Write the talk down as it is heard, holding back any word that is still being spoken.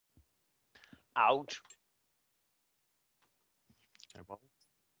Ouch. Bon.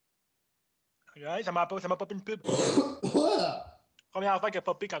 Ouais, ça m'a popé une pub. Première fois qu'elle a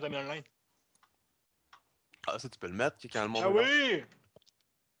popé quand t'as mis online. Ah, ça, tu peux le mettre quand le monde. Ah oui!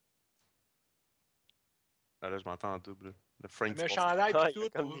 Ah, là, je m'entends en double. Le frame Le chandail Ah, pis il y a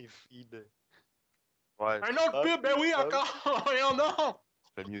tout. comme des feeds. Ouais. Un autre pub, ben oui, encore! Voyons donc!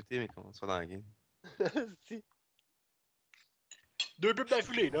 Je vais muter, mais qu'on soit dans la game. Si. 2 pubs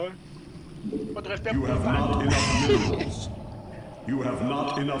d'affilée, là. Pas de respect You pour have les fans. not enough minerals. You have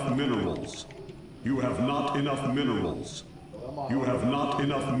not enough minerals. You have not enough minerals. You have not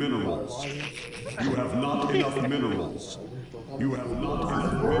enough minerals. You have not enough minerals. You have not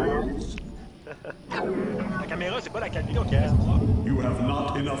enough minerals. La caméra, c'est pas la qualité au You have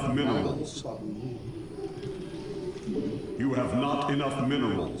not enough minerals. You have not enough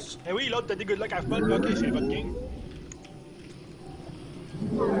minerals. Eh oui, l'autre, t'as des good luck à fun. Ok, c'est votre game.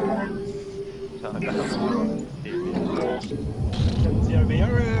 C'est un V1,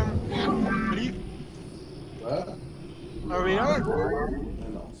 Oli? Ouais? Un V1? Mais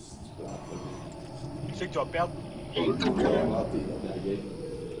non, si tu peux Tu sais que tu vas perdre. rater dans la game.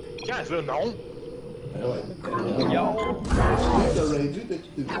 Quand ça, non? Ben ouais. Je viens de ranger, t'as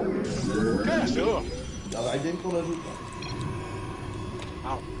quitté le jeu. Quand ça? Dans la game qu'on a joué.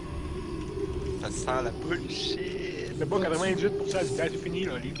 Ça sent la bullshit. C'est pas 98% du temps, c'est fini,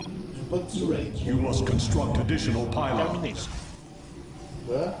 là, Oli. J'ai pas de range. You must construct additional Terminé, pylons.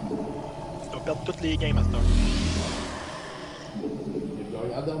 là. Ouais? Tu vas perdre toutes les games à cette heure. J'ai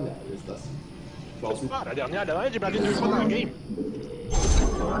gagné la dernière, c'est assez. Passé. Ah, la dernière, j'ai perdu 2 fois dans le game.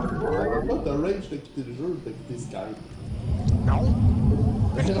 T'avais pas de range, t'as quitté le jeu, t'as quitté Skype. Non.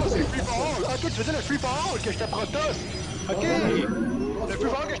 Mais c'est pas, c'est le free for all. Ah, toi, tu faisais le free for all que je te protosse. Ok. Le free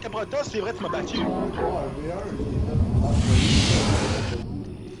for all que je te protosse, c'est vrai, tu m'as battu. Oh, un VR,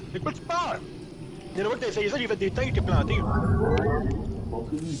 j'ai De quoi tu parles? Il y en a fois que t'as essayé ça, j'ai fait des tanks et t'es planté. mon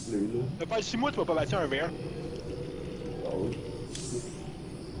prix du play, là. Ça fait 6 mois que tu m'as pas battu un VR. Ah oui.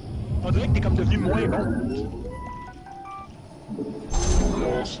 On dirait que t'es comme devenu moins bon.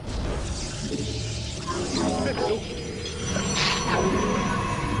 Fais le saut.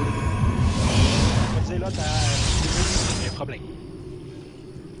 Je vais te dire là, t'as un problème.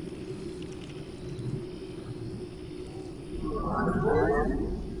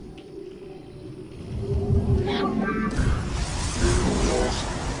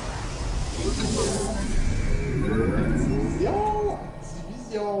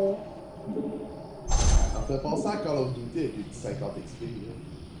 Division! Ça me fait penser à Call of Duty avec les petits 50 XP, là.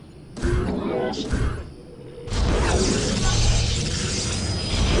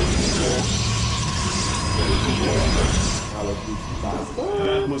 Call of Duty faster!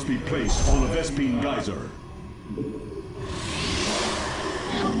 That must be placed on a Vespine geyser.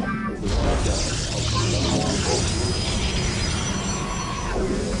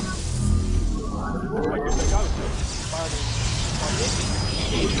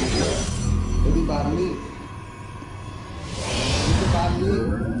 J'ai des barnés. J'ai des barnés.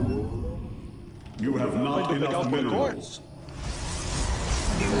 You have not enough minerals.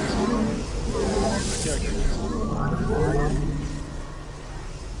 Ok.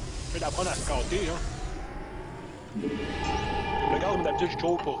 Je vais l'apprendre à se cater, là. Le gaz, mais d'habitude, je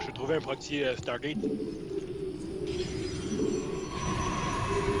trouve pour je trouver un proxy Stargate.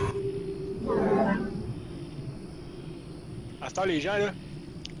 À ce temps, les gens, là,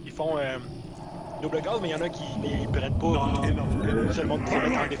 ils font double gaz, mais il y en a qui ne prennent pas seulement pour se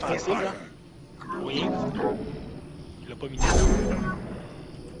mettre en défensif, là. Oui. Il l'a pas mis.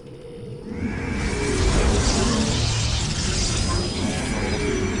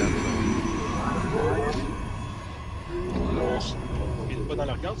 Il est pas dans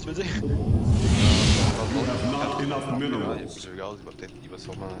leur garde, tu veux dire? You have not enough Le minerals. gaz, il va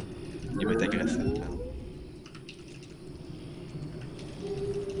sûrement. Il va être agressif. Là.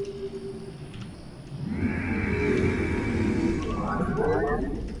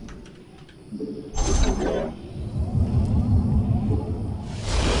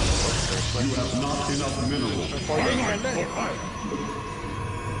 You have not enough minerals.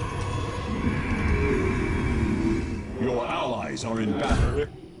 Your allies are in battle.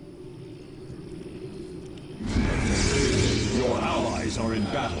 Your allies are in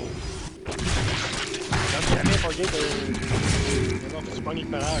battle. Jamais forget de... Non, tu pognes le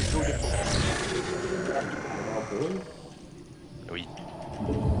parent avec l'eau Oui.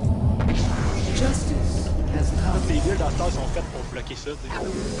 Justice has come. des villes dans à cette heure sont faites pour bloquer ça. T'sais. La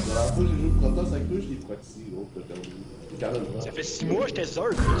dernière fois que j'ai joué Protoss avec toi, je l'ai proxy, gros, t'as perdu. C'est quand même vrai. Ça fait 6 mois que j'étais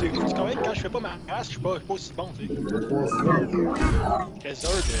Zerd. Tu sais quand même quand je fais pas ma race, je suis pas aussi bon. Tu sais. 3 semaines. J'étais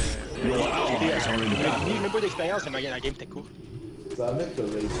Zerd. J'ai même pas d'expérience, mais la game était cool. Ça va mettre le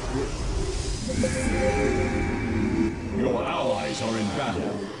race quit. Your allies are in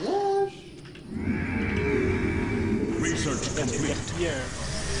battle. Rush! Research C'est complete. qui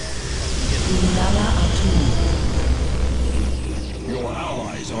Your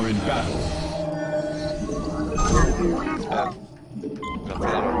allies are in battle.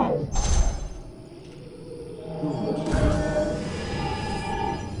 Parfait, alors.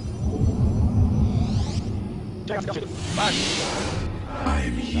 I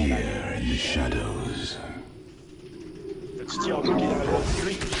am here in the shadows. Tu tiens bloqué dans le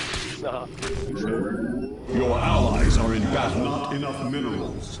Non. Your allies are in battle. Not enough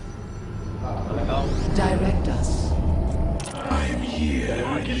minerals. Direct us. I am here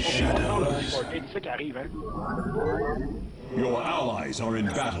in the shadows. C'est ça qui arrive, hein. Your allies are in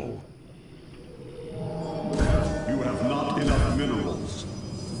battle. You have not enough minerals.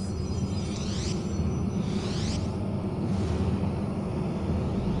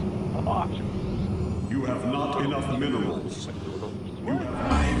 You have not enough minerals. You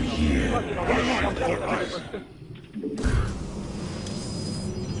have I am here.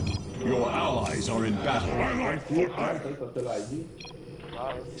 Your allies are in battle.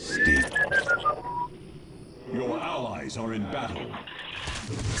 Stay. Your allies are in battle.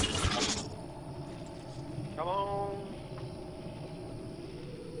 Come on.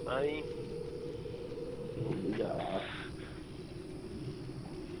 Allez.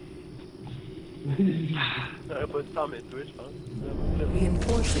 J'aurais pas dû t'en mettre toi, je pense.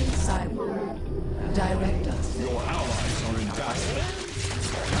 Reinforcing cyber. Direct us. Your allies are in battle.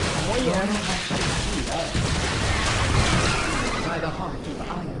 By the heart of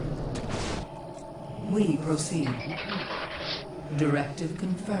iron. We proceed. Directive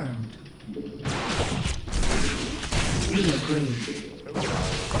confirmed. We agree.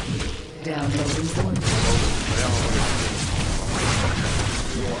 Downloading orders.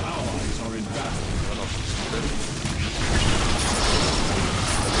 Your allies are in battle.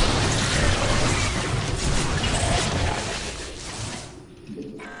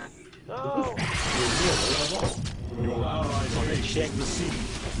 No! Your allies are in Check. received.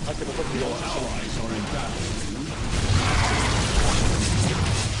 Ah, c'est pas Your allies are in battle.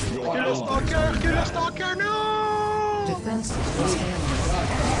 Your Que le allies stalker! Que le stalker, non! Defenses was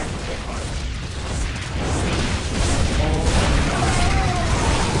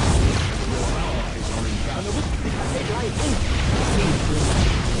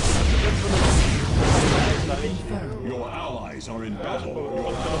Your allies are in battle.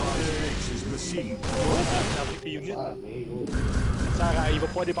 Your allies' base is besieged. Il va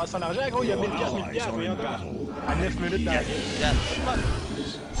pouvoir dépenser son argent, gros. Il y a 1000 piastres, 1000 Allies piastres, are voyons in donc. battle. À 9 minutes dans la game.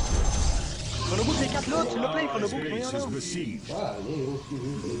 Chronobook, les 4 là, tu l'as plein, Allies' Chronobook, voyons base is donc. besieged.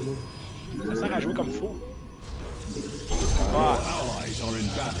 Ça sert à jouer comme il faut. Your allies are in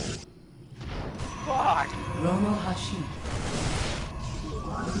battle. Fuck! Rono Hashi.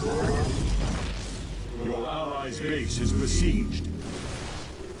 Your allies' base is besieged.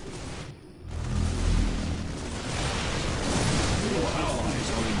 Your allies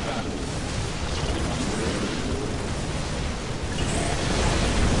are in battle.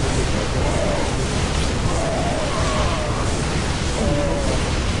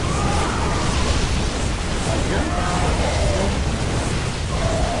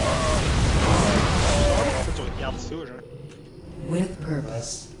 Tu regardes ça, genre. With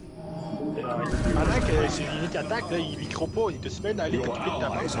purpose. Pendant que c'est une unique attaque, là, il micro pas, il te se met d'aller Your t'occuper de ta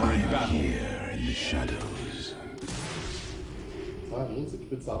allies base. are in battle. Here in the shadows. Ah, rien de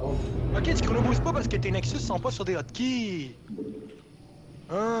s'occuper de sa bande. Ok, tu chronoboosts pas parce que tes Nexus sont pas sur des hotkeys.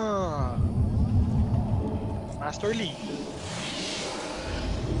 Ah. Master League.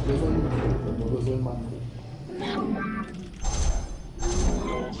 Pas besoin de macro, pas besoin de macro.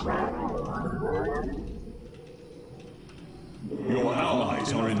 Your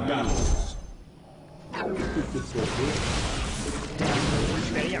allies are in battle.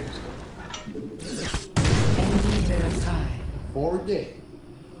 Expérience. Enemy verified. 4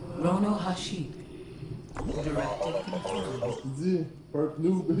 Rono Hashi. Directive confirmed. Il dit, Perk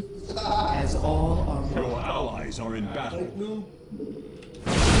noob. As all are Your allies are in battle. Perk noob.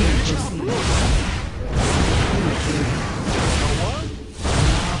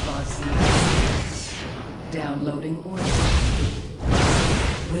 Downloading orders.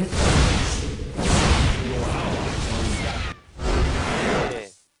 With purpose.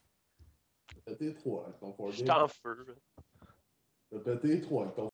 Yeah. pété 3 avec ton Je suis 4 en feu. T'as pété 3 avec ton